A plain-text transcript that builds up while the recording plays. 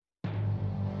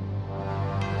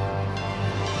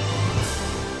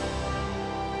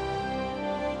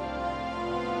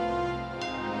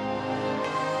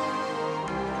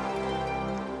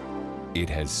It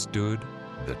has stood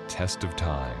the test of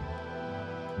time.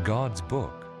 God's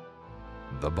book,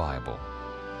 the Bible,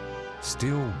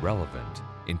 still relevant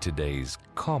in today's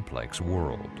complex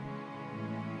world.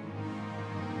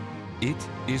 It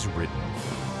is written,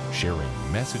 sharing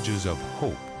messages of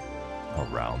hope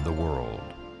around the world.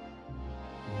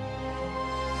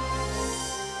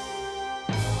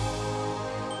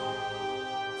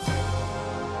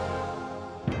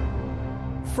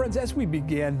 Friends, as we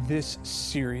began this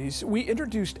series, we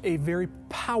introduced a very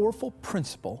powerful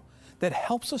principle that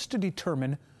helps us to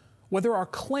determine whether our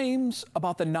claims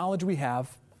about the knowledge we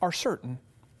have are certain.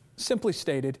 Simply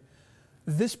stated,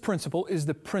 this principle is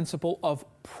the principle of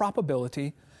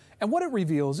probability, and what it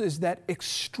reveals is that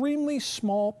extremely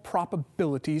small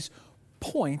probabilities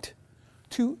point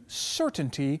to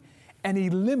certainty and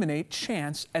eliminate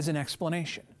chance as an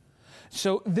explanation.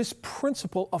 So this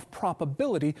principle of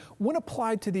probability, when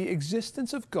applied to the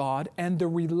existence of God and the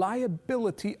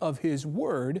reliability of His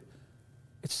Word,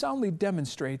 it soundly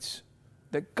demonstrates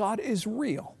that God is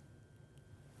real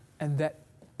and that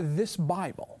this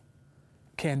Bible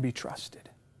can be trusted.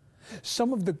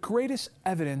 Some of the greatest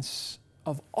evidence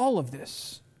of all of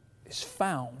this is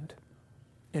found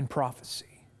in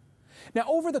prophecy. Now,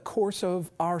 over the course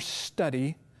of our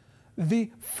study,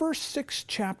 the first 6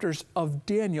 chapters of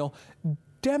Daniel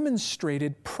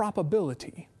demonstrated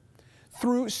probability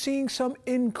through seeing some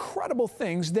incredible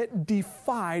things that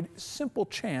defied simple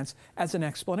chance as an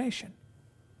explanation.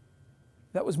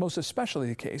 That was most especially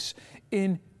the case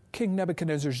in King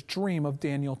Nebuchadnezzar's dream of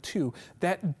Daniel 2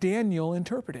 that Daniel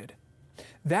interpreted.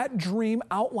 That dream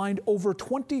outlined over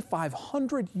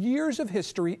 2,500 years of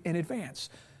history in advance.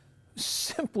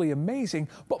 Simply amazing,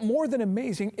 but more than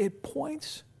amazing, it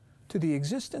points to the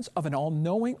existence of an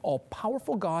all-knowing,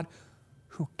 all-powerful God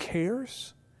who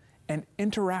cares and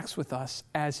interacts with us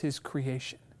as His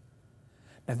creation.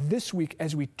 Now this week,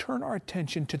 as we turn our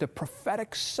attention to the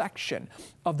prophetic section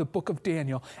of the book of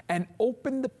Daniel and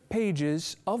open the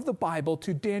pages of the Bible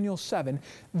to Daniel 7,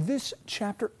 this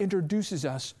chapter introduces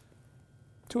us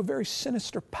to a very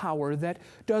sinister power that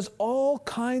does all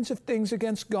kinds of things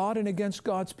against God and against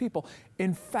God's people.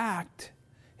 In fact,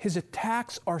 his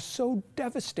attacks are so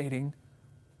devastating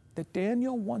that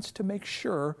Daniel wants to make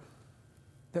sure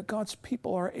that God's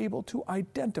people are able to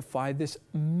identify this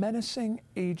menacing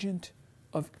agent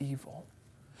of evil.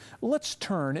 Let's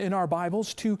turn in our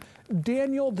Bibles to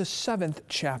Daniel, the 7th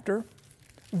chapter,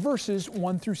 verses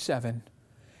 1 through 7.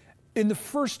 In the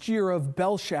first year of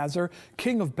Belshazzar,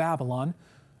 king of Babylon,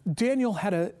 Daniel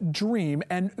had a dream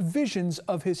and visions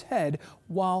of his head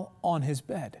while on his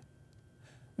bed.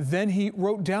 Then he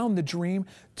wrote down the dream,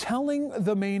 telling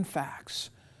the main facts.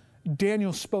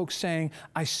 Daniel spoke, saying,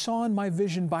 I saw in my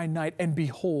vision by night, and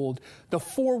behold, the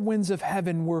 4 winds of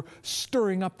heaven were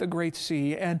stirring up the great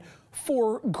sea, and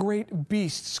 4 great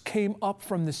beasts came up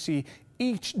from the sea,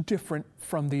 each different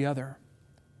from the other.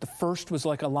 The first was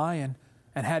like a lion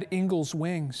and had eagle's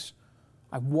wings.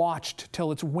 I watched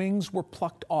till its wings were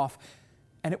plucked off,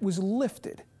 and it was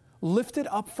lifted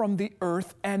up from the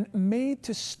earth and made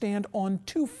to stand on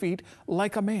 2 feet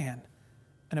like a man,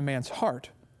 and a man's heart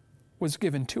was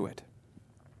given to it.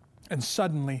 And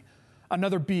suddenly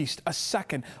another beast, a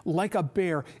second, like a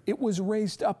bear, it was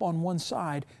raised up on one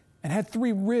side and had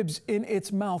 3 ribs in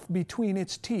its mouth between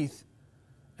its teeth.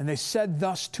 And they said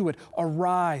thus to it,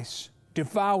 Arise,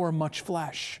 devour much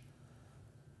flesh.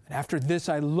 And after this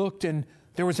I looked, and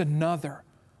there was another,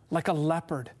 like a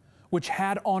leopard, which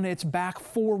had on its back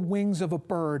 4 wings of a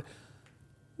bird.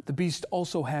 The beast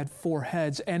also had 4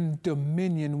 heads, and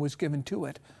dominion was given to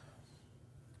it.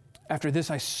 After this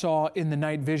I saw in the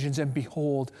night visions, and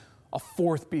behold, a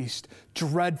 4th beast,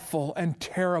 dreadful and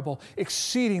terrible,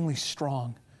 exceedingly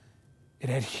strong. It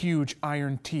had huge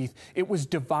iron teeth. It was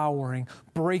devouring,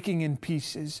 breaking in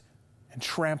pieces, and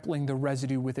trampling the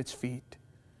residue with its feet.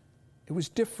 It was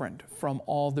different from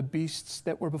all the beasts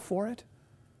that were before it,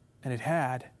 and it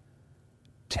had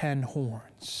 10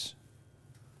 horns.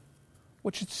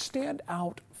 What should stand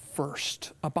out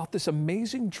first about this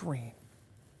amazing dream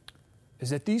is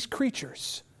that these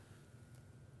creatures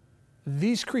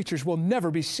will never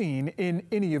be seen in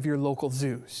any of your local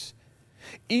zoos.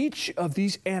 Each of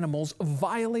these animals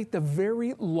violate the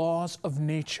very laws of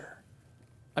nature.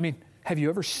 I mean, have you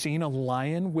ever seen a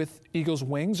lion with eagle's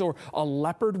wings, or a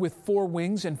leopard with 4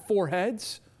 wings and 4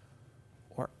 heads?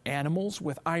 Or animals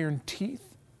with iron teeth?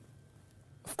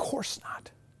 Of course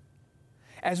not.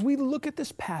 As we look at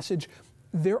this passage,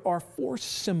 there are 4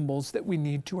 symbols that we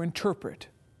need to interpret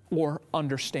or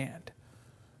understand.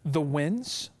 The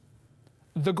winds,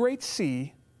 the great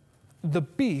sea, the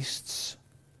beasts,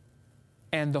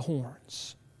 and the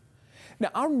horns. Now,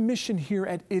 our mission here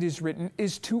at It Is Written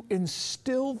is to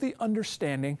instill the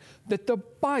understanding that the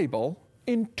Bible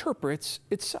interprets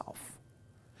itself.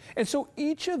 And so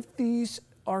each of these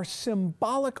are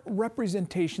symbolic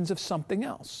representations of something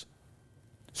else.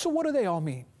 So what do they all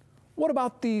mean? What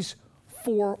about these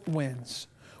 4 winds?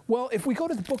 Well, if we go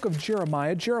to the book of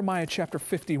Jeremiah, Jeremiah chapter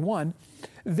 51,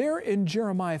 there in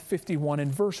Jeremiah 51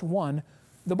 in verse 1,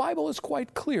 the Bible is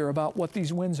quite clear about what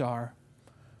these winds are.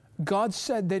 God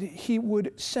said that He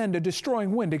would send a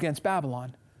destroying wind against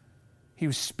Babylon. He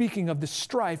was speaking of the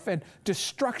strife and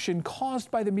destruction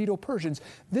caused by the Medo-Persians.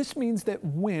 This means that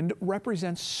wind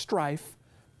represents strife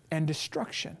and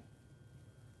destruction.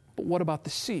 But what about the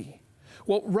sea?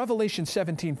 Well, Revelation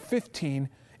 17:15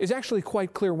 is actually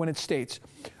quite clear when it states,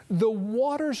 "The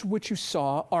waters which you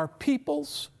saw are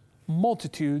peoples,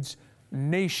 multitudes,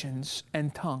 nations,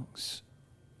 and tongues."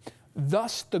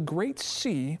 Thus, the great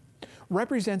sea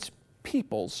represents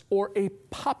peoples or a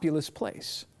populous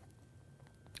place.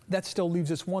 That still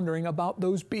leaves us wondering about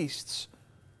those beasts.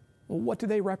 Well, what do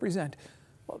they represent?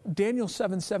 Well, Daniel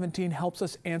 7:17 helps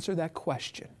us answer that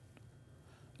question.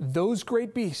 Those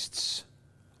great beasts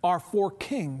are 4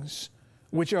 kings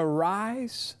which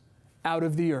arise out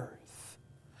of the earth.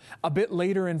 A bit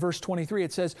later in verse 23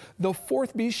 it says, "The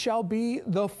 4th beast shall be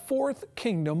the 4th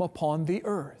kingdom upon the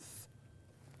earth."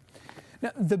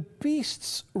 Now, the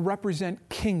beasts represent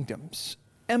kingdoms,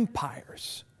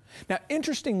 empires. Now,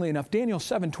 interestingly enough, Daniel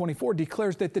 7:24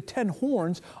 declares that the 10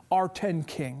 horns are 10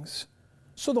 kings.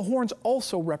 So the horns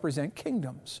also represent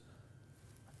kingdoms.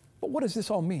 But what does this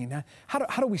all mean?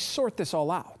 How do we sort this all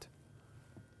out?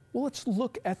 Well, let's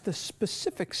look at the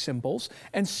specific symbols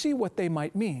and see what they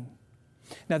might mean.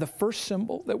 Now, the first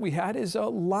symbol that we had is a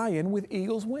lion with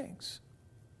eagle's wings.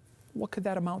 What could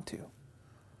that amount to?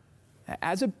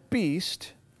 As a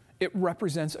beast, it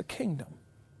represents a kingdom.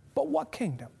 But what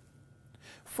kingdom?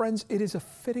 Friends, it is a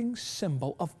fitting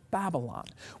symbol of Babylon,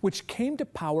 which came to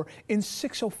power in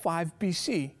 605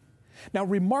 BC. Now,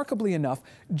 remarkably enough,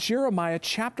 Jeremiah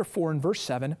chapter 4 and verse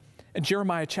 7 and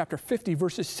Jeremiah chapter 50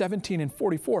 verses 17 and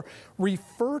 44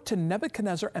 refer to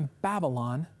Nebuchadnezzar and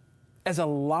Babylon as a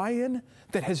lion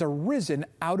that has arisen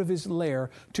out of his lair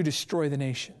to destroy the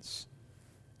nations.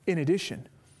 In addition,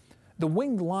 the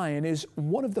winged lion is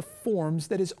one of the forms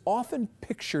that is often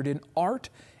pictured in art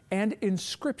and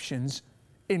inscriptions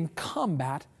in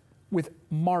combat with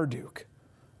Marduk.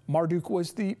 Marduk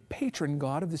was the patron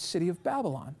god of the city of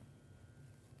Babylon.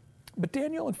 But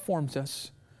Daniel informs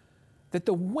us that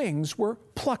the wings were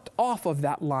plucked off of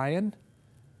that lion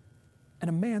and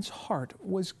a man's heart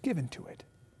was given to it.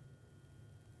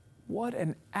 What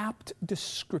an apt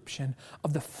description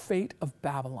of the fate of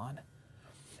Babylon.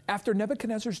 After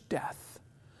Nebuchadnezzar's death,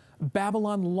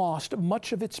 Babylon lost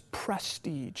much of its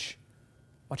prestige,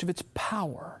 much of its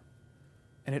power,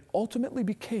 and it ultimately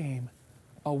became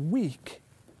a weak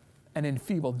and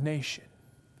enfeebled nation.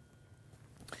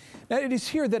 Now, it is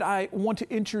here that I want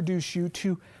to introduce you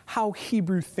to how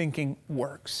Hebrew thinking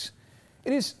works.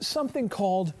 It is something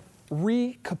called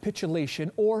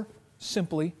recapitulation, or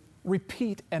simply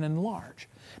repeat and enlarge.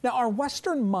 Now, our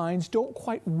Western minds don't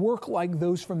quite work like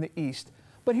those from the East,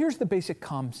 but here's the basic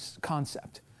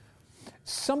concept.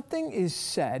 Something is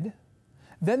said,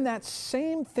 then that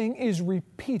same thing is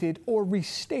repeated or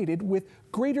restated with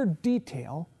greater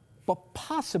detail, but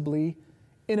possibly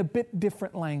in a bit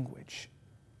different language.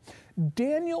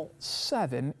 Daniel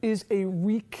 7 is a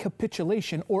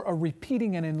recapitulation or a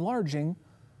repeating and enlarging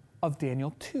of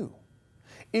Daniel 2.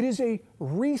 It is a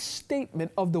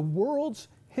restatement of the world's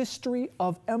history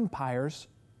of empires,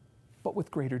 but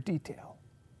with greater detail.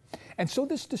 And so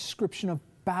this description of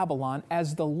Babylon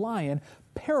as the lion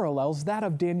parallels that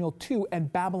of Daniel 2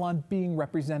 and Babylon being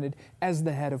represented as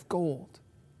the head of gold.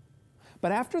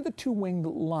 But after the 2-winged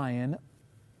lion,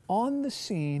 on the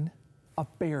scene, a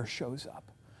bear shows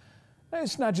up.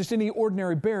 It's not just any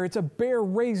ordinary bear, it's a bear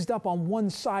raised up on one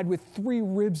side with 3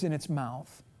 ribs in its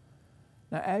mouth.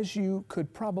 Now, as you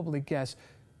could probably guess,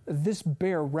 this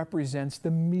bear represents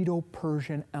the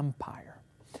Medo-Persian Empire.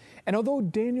 And although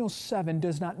Daniel 7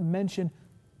 does not mention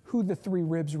who the 3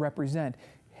 ribs represent,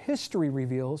 history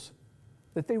reveals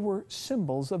that they were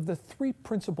symbols of the 3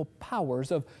 principal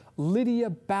powers of Lydia,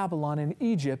 Babylon, and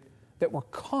Egypt that were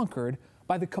conquered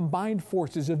by the combined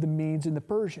forces of the Medes and the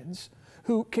Persians,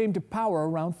 who came to power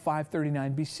around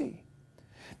 539 BC.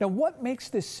 Now, what makes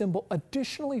this symbol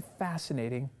additionally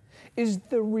fascinating is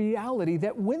the reality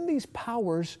that when these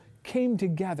powers came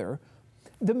together,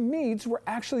 the Medes were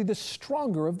actually the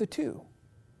stronger of the 2.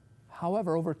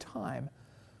 However, over time,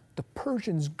 the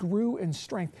Persians grew in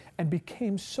strength and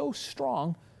became so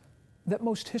strong that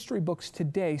most history books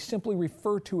today simply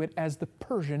refer to it as the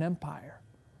Persian Empire.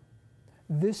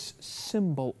 This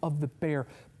symbol of the bear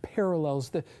parallels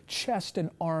the chest and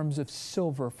arms of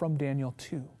silver from Daniel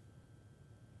 2.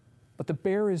 But the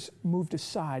bear is moved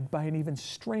aside by an even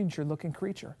stranger-looking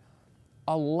creature,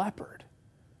 a leopard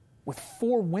with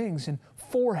 4 wings and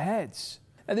 4 heads.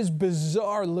 Now, this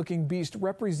bizarre-looking beast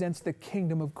represents the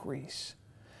kingdom of Greece.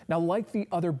 Now, like the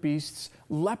other beasts,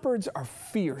 leopards are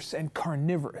fierce and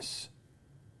carnivorous,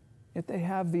 yet they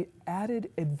have the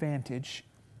added advantage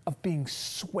of being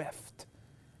swift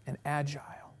and agile.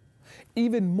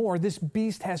 Even more, this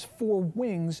beast has 4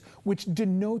 wings, which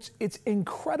denotes its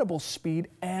incredible speed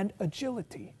and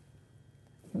agility.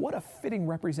 What a fitting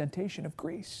representation of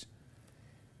Greece.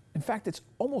 In fact, it's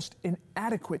almost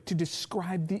inadequate to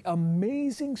describe the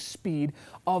amazing speed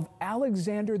of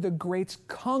Alexander the Great's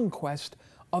conquest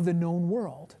of the known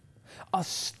world.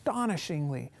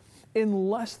 Astonishingly, in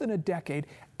less than a decade,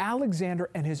 Alexander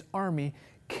and his army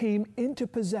came into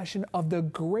possession of the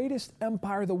greatest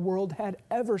empire the world had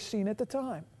ever seen at the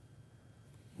time.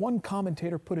 One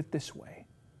commentator put it this way: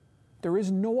 there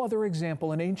is no other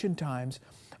example in ancient times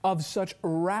of such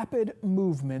rapid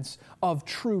movements of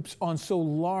troops on so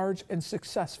large and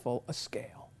successful a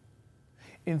scale.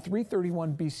 In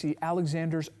 331 BC,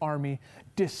 Alexander's army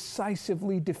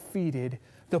decisively defeated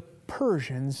the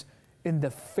Persians in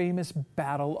the famous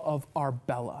Battle of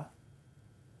Arbela.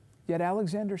 Yet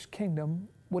Alexander's kingdom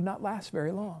would not last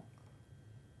very long.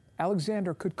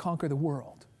 Alexander could conquer the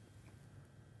world,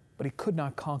 but he could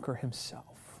not conquer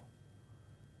himself.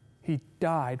 He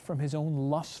died from his own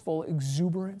lustful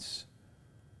exuberance,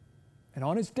 and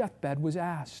on his deathbed was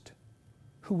asked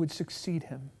who would succeed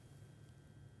him.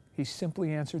 He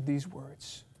simply answered these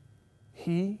words: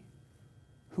 "He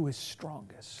who is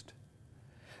strongest."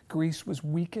 Greece was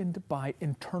weakened by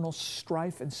internal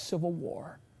strife and civil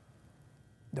war.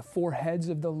 The 4 heads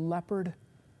of the leopard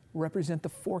represent the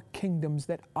 4 kingdoms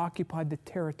that occupied the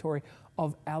territory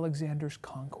of Alexander's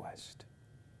conquest.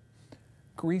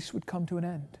 Greece would come to an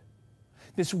end.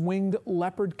 This winged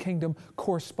leopard kingdom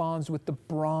corresponds with the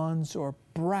bronze or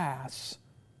brass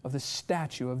of the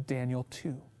statue of Daniel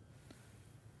 2.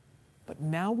 But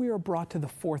now we are brought to the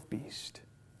 4th beast.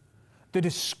 The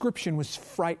description was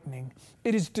frightening.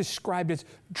 It is described as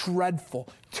dreadful,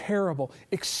 terrible,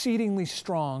 exceedingly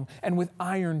strong, and with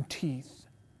iron teeth.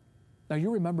 Now, you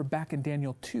remember back in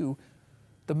Daniel 2,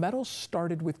 the metals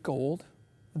started with gold,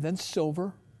 then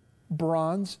silver,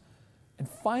 bronze, and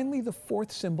finally the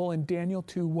 4th symbol in Daniel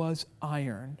 2 was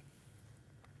iron.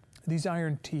 These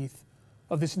iron teeth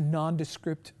of this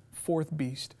nondescript 4th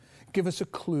beast give us a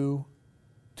clue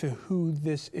to who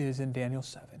this is in Daniel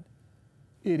 7.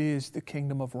 It is the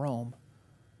kingdom of Rome,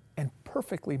 and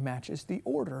perfectly matches the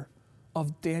order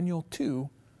of Daniel 2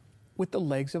 with the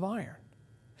legs of iron.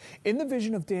 In the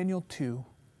vision of Daniel 2,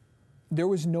 there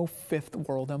was no 5th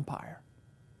world empire.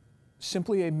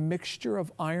 Simply a mixture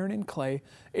of iron and clay,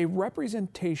 a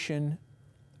representation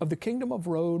of the kingdom of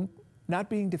Rome not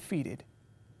being defeated,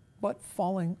 but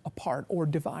falling apart or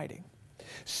dividing.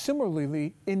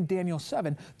 Similarly, in Daniel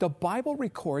 7, the Bible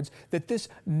records that this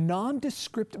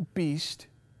nondescript beast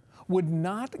would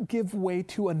not give way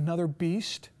to another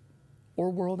beast or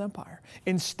world empire.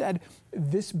 Instead,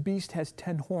 this beast has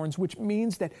 10 horns, which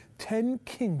means that 10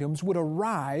 kingdoms would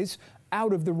arise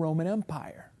out of the Roman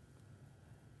Empire.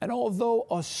 And although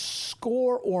a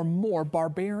score or more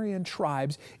barbarian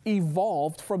tribes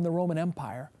evolved from the Roman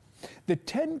Empire, the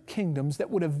 10 kingdoms that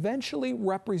would eventually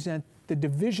represent the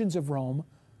divisions of Rome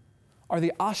are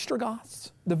the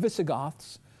Ostrogoths, the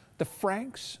Visigoths, the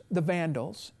Franks, the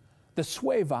Vandals, the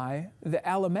Suevi, the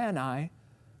Alemanni,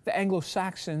 the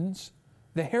Anglo-Saxons,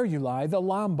 the Heruli, the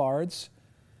Lombards,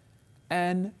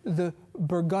 and the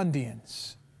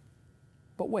Burgundians.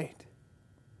 But wait,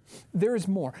 there is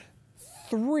more.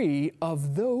 3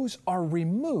 of those are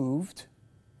removed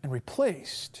and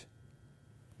replaced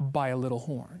by a little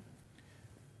horn.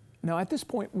 Now, at this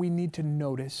point, we need to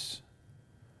notice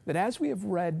that as we have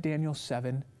read Daniel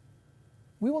 7,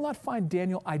 we will not find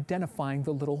Daniel identifying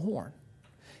the little horn.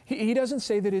 He doesn't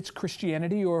say that it's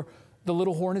Christianity or the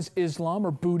little horn is Islam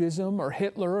or Buddhism or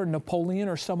Hitler or Napoleon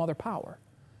or some other power.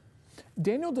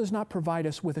 Daniel does not provide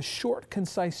us with a short,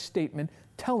 concise statement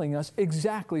telling us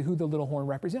exactly who the little horn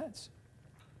represents.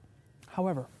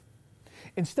 However,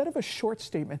 instead of a short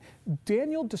statement,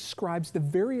 Daniel describes the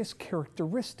various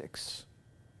characteristics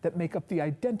that make up the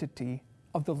identity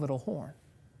of the little horn.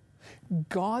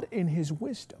 God, in His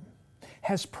wisdom,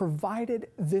 has provided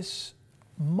this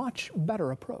much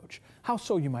better approach. How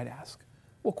so, you might ask?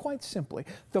 Well, quite simply,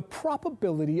 the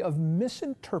probability of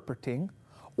misinterpreting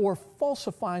or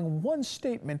falsifying one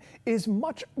statement is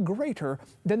much greater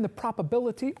than the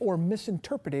probability or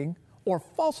misinterpreting or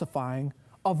falsifying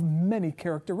of many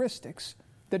characteristics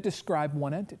that describe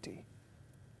one entity.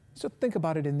 So think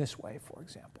about it in this way, for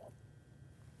example.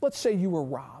 Let's say you were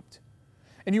robbed,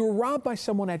 and you were robbed by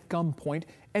someone at gunpoint,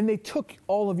 and they took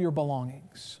all of your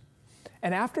belongings.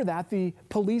 And after that, the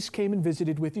police came and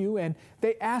visited with you, and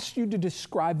they asked you to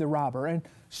describe the robber. And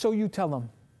so you tell them,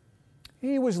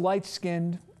 he was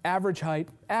light-skinned, average height,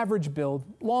 average build,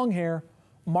 long hair,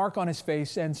 mark on his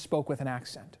face, and spoke with an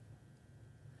accent.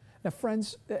 Now,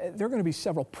 friends, there are going to be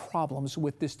several problems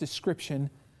with this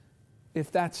description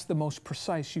if that's the most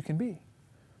precise you can be.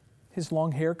 His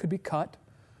long hair could be cut,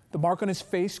 the mark on his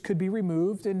face could be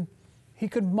removed, and he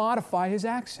could modify his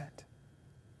accent,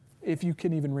 if you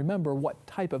can even remember what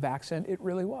type of accent it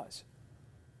really was.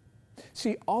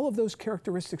 See, all of those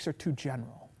characteristics are too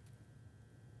general.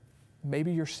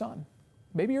 Maybe your son,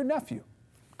 maybe your nephew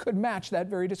could match that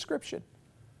very description.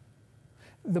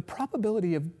 The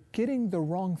probability of getting the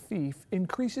wrong thief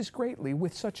increases greatly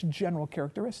with such general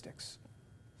characteristics.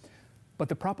 But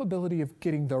the probability of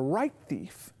getting the right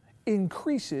thief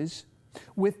increases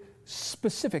with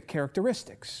specific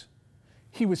characteristics.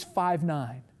 He was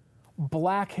 5'9",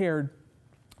 black-haired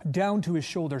down to his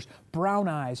shoulders, brown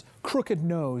eyes, crooked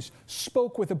nose,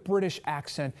 spoke with a British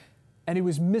accent, and he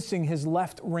was missing his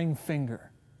left ring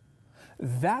finger.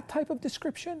 That type of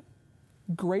description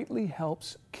greatly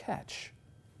helps catch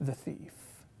the thief.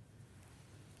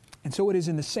 And so it is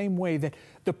in the same way that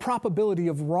the probability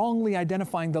of wrongly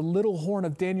identifying the little horn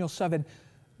of Daniel 7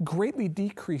 greatly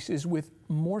decreases with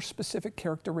more specific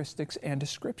characteristics and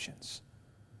descriptions.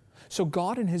 So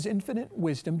God, in His infinite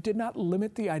wisdom, did not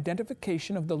limit the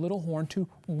identification of the little horn to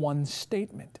one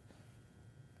statement.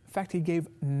 In fact, He gave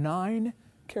 9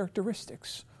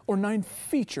 characteristics or 9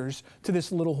 features to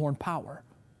this little horn power.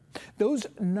 Those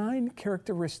 9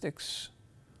 characteristics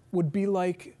would be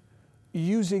like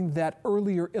using that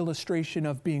earlier illustration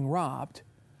of being robbed,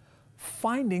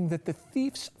 finding that the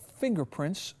thief's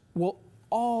fingerprints were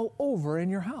all over in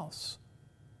your house.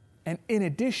 And in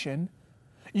addition,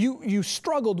 you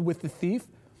struggled with the thief,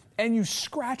 and you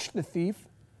scratched the thief,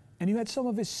 and you had some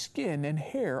of his skin and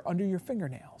hair under your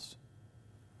fingernails.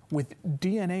 With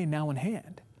DNA now in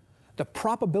hand, the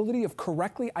probability of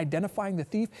correctly identifying the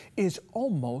thief is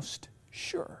almost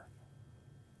sure.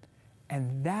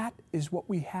 And that is what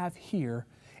we have here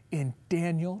in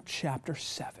Daniel chapter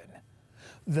 7,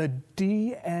 the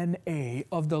DNA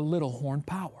of the little horn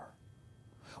power.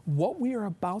 What we are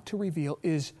about to reveal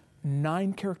is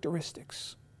 9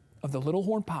 characteristics of the little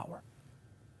horn power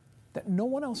that no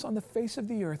one else on the face of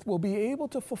the earth will be able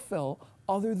to fulfill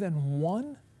other than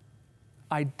one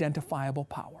identifiable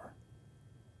power.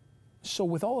 So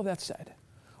with all of that said,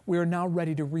 we are now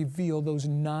ready to reveal those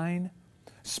 9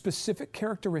 specific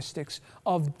characteristics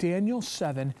of Daniel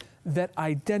 7 that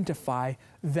identify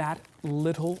that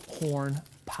little horn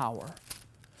power.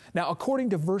 Now, according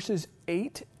to verses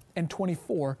 8 and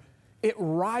 24, it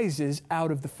rises out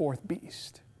of the fourth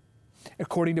beast.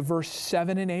 According to verse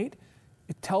 7 and 8,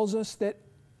 it tells us that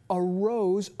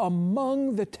arose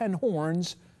among the 10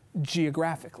 horns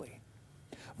geographically.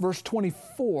 Verse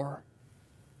 24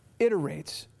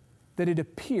 iterates that it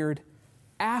appeared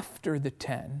after the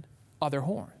 10 other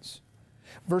horns.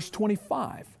 Verse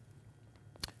 25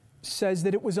 says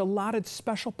that it was allotted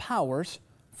special powers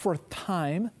for a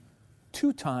time,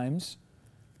 2 times,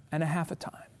 and a half a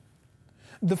time.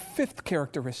 The 5th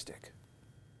characteristic,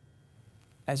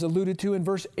 as alluded to in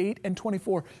verse 8 and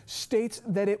 24, states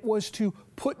that it was to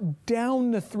put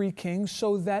down the 3 kings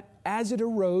so that as it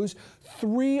arose,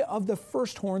 3 of the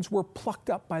first horns were plucked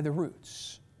up by the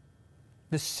roots.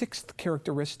 The 6th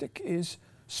characteristic is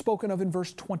spoken of in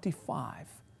verse 25.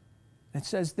 It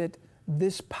says that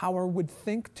this power would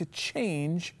think to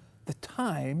change the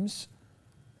times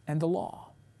and the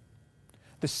law.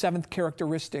 The 7th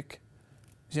characteristic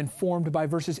is informed by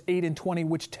verses 8 and 20,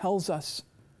 which tells us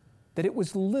that it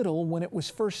was little when it was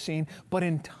first seen, but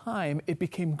in time it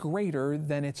became greater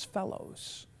than its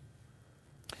fellows.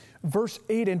 Verse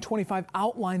 8 and 25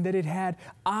 outline that it had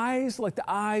eyes like the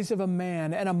eyes of a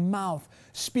man and a mouth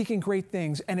speaking great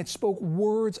things, and it spoke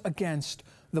words against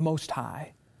the Most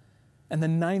High. And the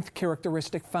 9th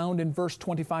characteristic found in verse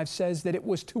 25 says that it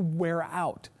was to wear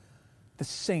out the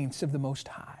saints of the Most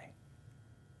High.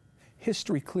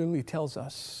 History clearly tells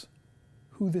us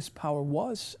who this power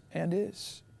was and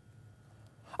is.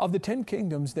 Of the 10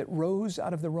 kingdoms that rose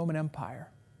out of the Roman Empire,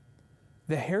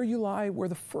 the Heruli were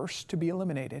the first to be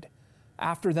eliminated.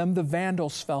 After them, the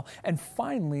Vandals fell. And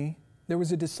finally, there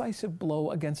was a decisive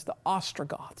blow against the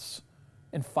Ostrogoths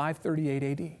in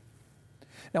 538 AD.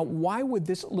 Now, why would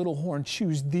this little horn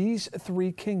choose these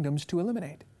three kingdoms to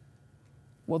eliminate?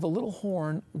 Well, the little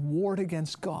horn warred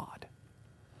against God.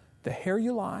 The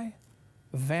Heruli,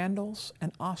 Vandals,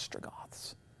 and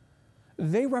Ostrogoths.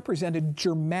 They represented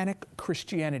Germanic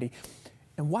Christianity.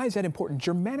 And why is that important?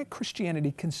 Germanic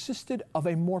Christianity consisted of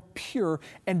a more pure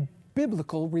and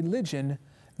biblical religion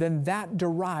than that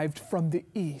derived from the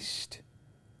East.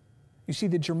 You see,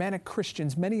 the Germanic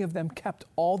Christians, many of them kept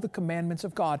all the commandments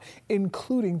of God,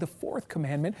 including the fourth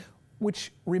commandment,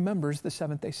 which remembers the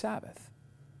seventh-day Sabbath.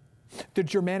 The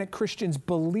Germanic Christians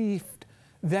believed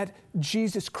that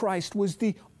Jesus Christ was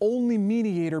the only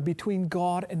mediator between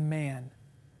God and man.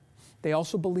 They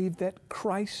also believed that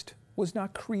Christ was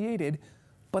not created,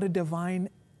 but a divine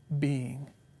being.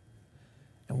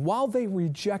 And while they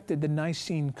rejected the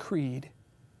Nicene Creed,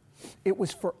 it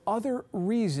was for other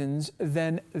reasons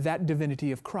than that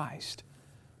divinity of Christ.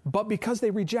 But because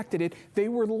they rejected it, they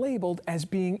were labeled as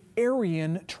being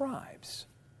Aryan tribes.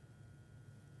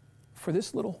 For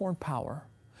this little horn power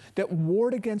that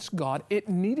warred against God, it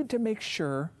needed to make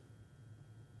sure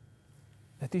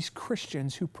that these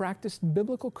Christians who practiced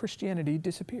biblical Christianity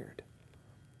disappeared.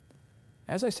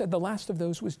 As I said, the last of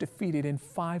those was defeated in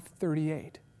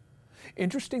 538.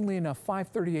 Interestingly enough,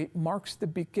 538 marks the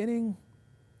beginning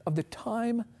of the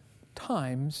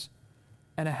times,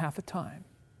 and a half a time.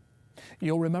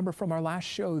 You'll remember from our last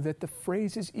show that the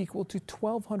phrase is equal to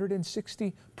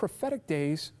 1,260 prophetic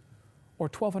days, or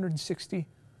 1,260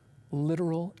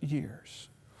 literal years.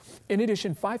 In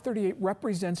addition, 538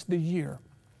 represents the year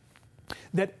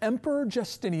that Emperor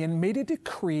Justinian made a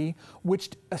decree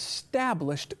which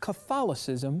established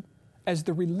Catholicism as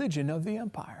the religion of the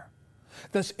empire.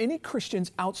 Thus, any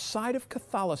Christians outside of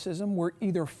Catholicism were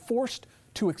either forced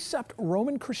to accept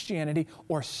Roman Christianity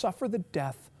or suffer the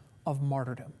death of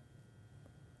martyrdom.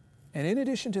 And in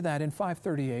addition to that, in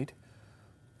 538,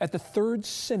 at the Third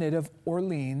Synod of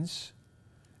Orleans,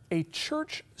 a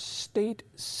church-state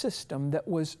system that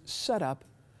was set up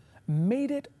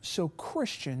made it so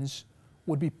Christians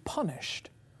would be punished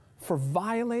for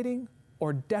violating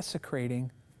or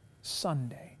desecrating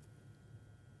Sunday.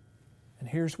 And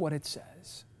here's what it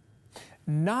says.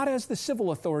 Not as the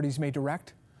civil authorities may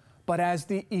direct, but as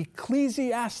the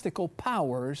ecclesiastical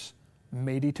powers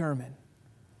may determine.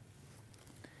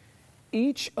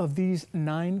 Each of these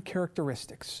 9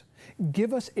 characteristics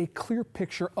give us a clear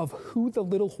picture of who the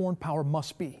little horn power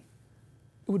must be.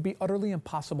 It would be utterly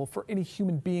impossible for any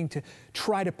human being to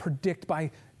try to predict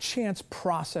by chance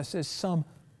processes some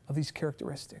of these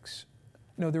characteristics.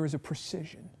 No, there is a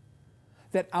precision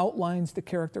that outlines the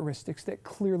characteristics that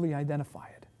clearly identify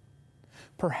it.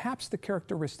 Perhaps the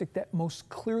characteristic that most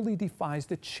clearly defies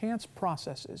the chance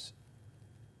processes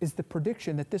is the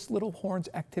prediction that this little horn's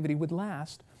activity would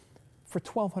last for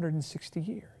 1,260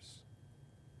 years.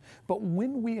 But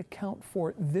when we account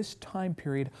for this time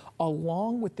period,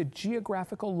 along with the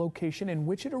geographical location in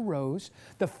which it arose,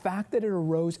 the fact that it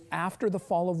arose after the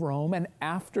fall of Rome and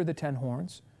after the 10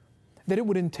 horns, that it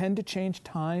would intend to change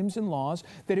times and laws,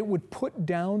 that it would put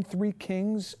down 3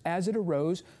 kings as it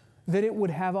arose, that it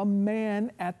would have a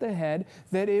man at the head,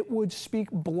 that it would speak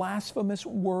blasphemous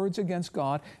words against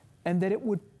God, and that it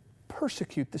would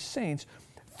persecute the saints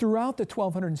throughout the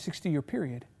 1,260-year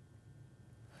period,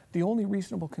 the only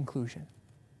reasonable conclusion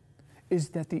is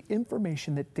that the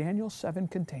information that Daniel 7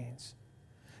 contains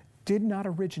did not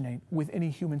originate with any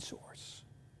human source.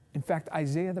 In fact,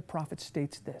 Isaiah the prophet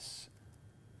states this: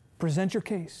 "Present your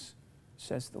case,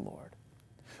 says the Lord.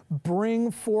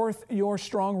 Bring forth your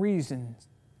strong reasons,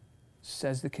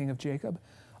 says the King of Jacob.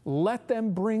 Let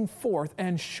them bring forth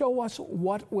and show us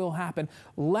what will happen.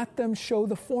 Let them show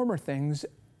the former things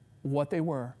what they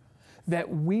were, that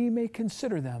we may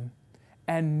consider them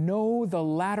and know the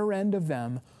latter end of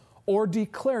them, or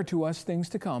declare to us things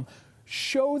to come.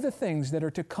 Show the things that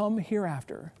are to come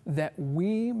hereafter, that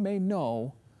we may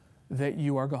know that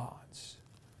you are God's."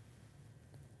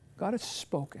 God has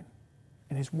spoken,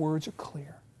 and His words are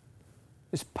clear.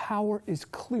 His power is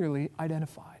clearly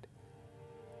identified.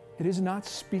 It is not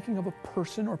speaking of a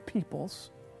person or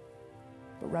peoples,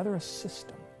 but rather a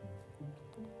system.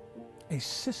 A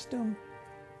system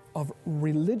of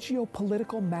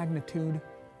religio-political magnitude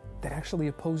that actually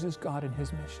opposes God and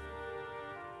His mission.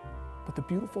 But the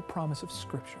beautiful promise of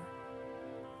Scripture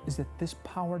is that this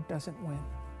power doesn't win.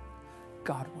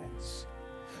 God wins.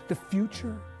 The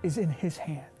future is in His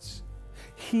hands.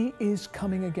 He is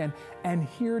coming again. And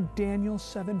here Daniel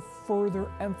 7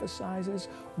 further emphasizes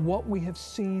what we have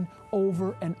seen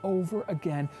over and over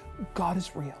again. God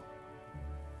is real.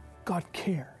 God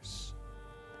cares.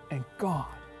 And God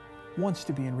wants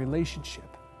to be in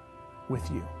relationship with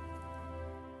you.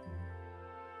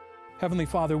 Heavenly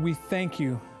Father, we thank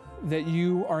you that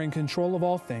you are in control of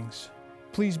all things.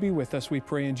 Please be with us, we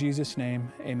pray in Jesus'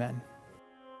 name. Amen.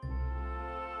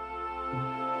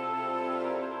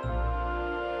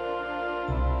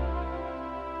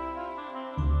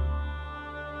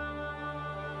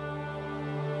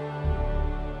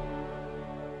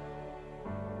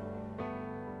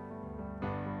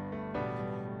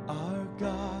 Our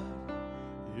God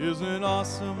is an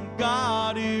awesome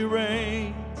God. He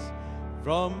reigns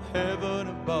from heaven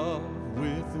above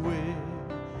with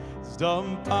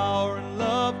wisdom, power, and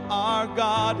love. Our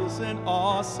God is an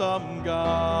awesome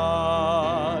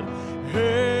God.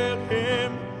 Hail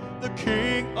him, the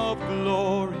King of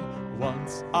glory,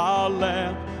 once our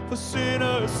Lamb for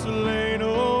sinners slain.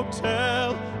 Oh,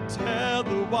 tell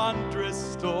the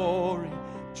wondrous story.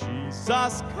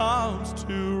 Jesus comes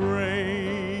to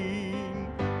reign.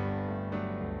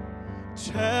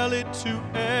 Tell it to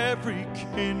every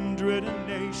kindred and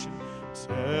nation.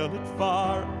 Tell it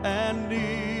far and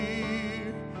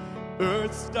near.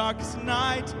 Earth's darkest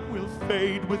night will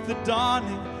fade with the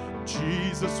dawning.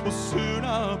 Jesus will soon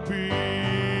appear.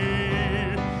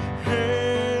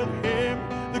 Hail him,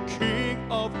 the King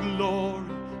of glory,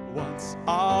 once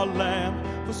our Lamb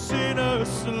for sinners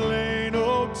slain.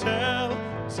 Oh, tell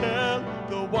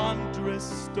the wondrous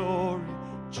story.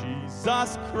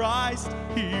 Jesus Christ,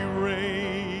 he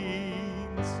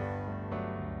reigns.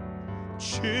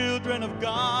 Children of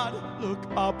God, look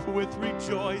up with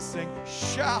rejoicing.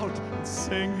 Shout and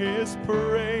sing his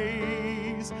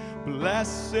praise.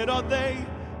 Blessed are they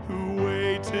who,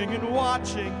 waiting and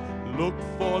watching, look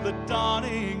for the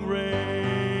dawning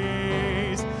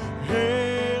rays.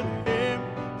 Hail him,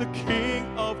 the King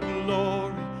of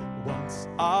glory, once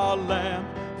our Lamb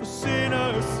for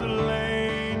sinners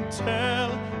slain. Tell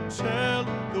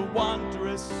the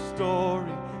wondrous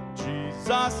story.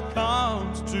 Jesus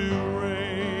comes to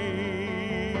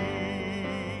reign.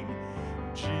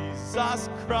 Jesus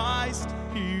Christ,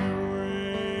 he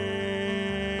reigns.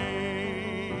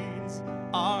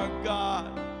 Our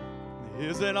God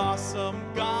is an awesome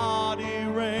God. He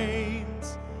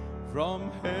reigns from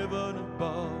heaven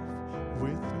above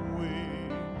with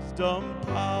wisdom,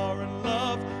 power, and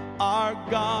love. Our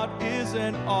God is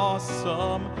an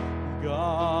awesome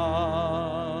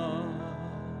God.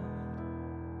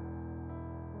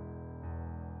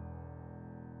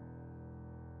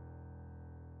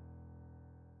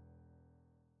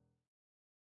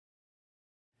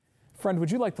 Friend,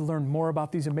 would you like to learn more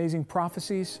about these amazing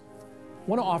prophecies? I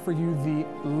want to offer you the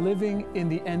Living in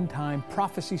the End Time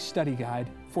Prophecy Study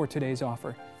Guide for today's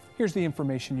offer. Here's the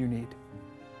information you need.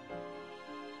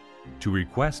 To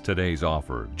request today's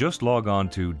offer, just log on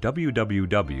to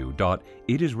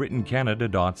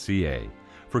www.itiswrittencanada.ca.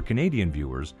 For Canadian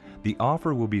viewers, the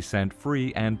offer will be sent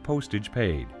free and postage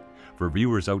paid. For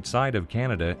viewers outside of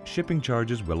Canada, shipping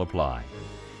charges will apply.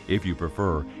 If you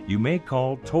prefer, you may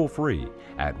call toll-free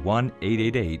at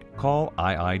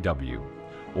 1-888-CALL-IIW.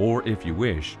 Or if you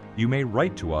wish, you may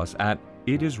write to us at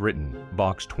It Is Written,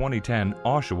 Box 2010,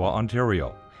 Oshawa,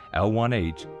 Ontario,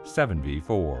 L1H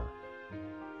 7V4.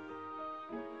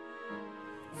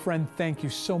 Friend, thank you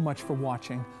so much for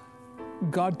watching.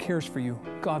 God cares for you.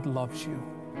 God loves you.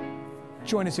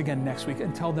 Join us again next week.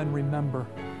 Until then, remember,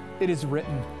 it is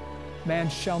written, man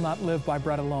shall not live by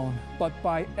bread alone, but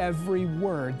by every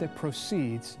word that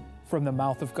proceeds from the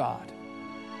mouth of God.